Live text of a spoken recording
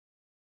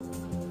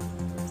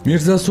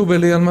მირზა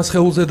სუბელიანმა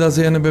ხელსა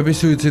დაზიანებების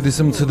სუიციდის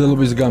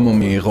მცდელობის გამო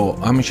მიიღო.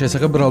 ამის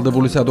შესახებ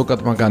ბრალდებულის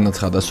ადვოკატმა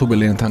განაცხადა,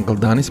 სუბელიანთან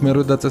კლდანის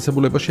მერვე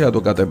დაწესებულებაში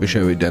ადვოკატები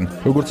შევიდნენ.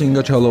 როგორც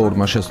ინგა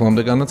ჩალაურმა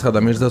შესვლამდე განაცხადა,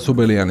 მირზა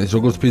სუბელიანის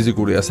როგორც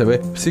ფიზიკური, ასევე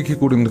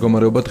ფსიქიკური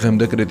მდგომარეობა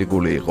დღემდე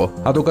კრიტიკული იყო.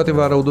 ადვოკატი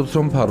ვარაუდობს,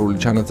 რომ ფარული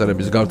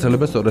ჩანაწერების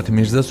გავრცელება სწორედ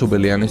მირზა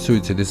სუბელიანის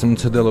სუიციდის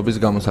მცდელობის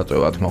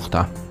გამოსაწვევად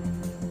მოხდა.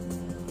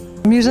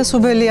 მირზა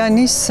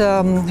სუბელიანის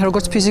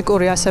როგორც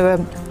ფიზიკური, ასევე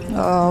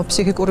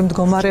ფსიქიკური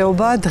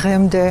მდგომარეობა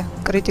დღემდე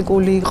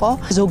კრიტიკული იყო.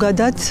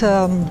 ზოგადად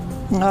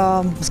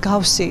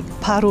მსგავსი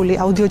ფარული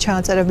აუდიო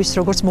ჩანაწერების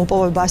როგორც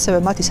მოპოვება, ასევე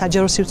მათი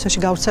საჯარო სივრცეში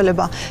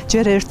გავრცელება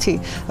ჯერ ერთი,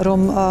 რომ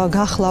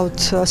გახლავთ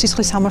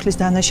სისხლის სამართლის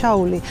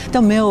დანაშაული და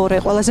მეორე,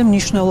 ყველაზე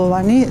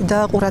მნიშვნელოვანი და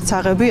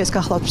ყურადსაღები, ეს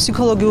გახლავთ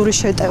ფსიქოლოგიური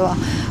შეტევა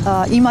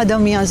იმ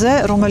ადამიანზე,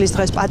 რომელიც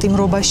დღეს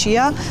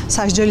პატიმრობაშია,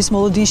 სასჯელის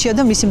მოლოდინშია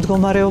და მისი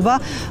მდგომარეობა,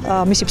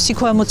 მისი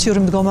ფსიქოემოციური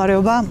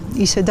მდგომარეობა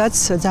ისედაც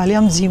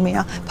ძალიან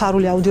მძიმეა.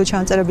 ფარული აუდიო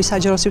ჩანაწერების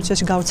საჯარო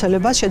სივრცეში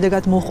გავრცელებას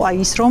შედეგად მოჰყვა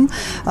ის, რომ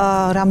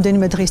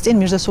რამდენიმე დღის წინ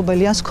მირზა სუბელიანს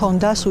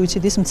ჰქონდა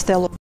სუიციდის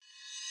მცდელობა.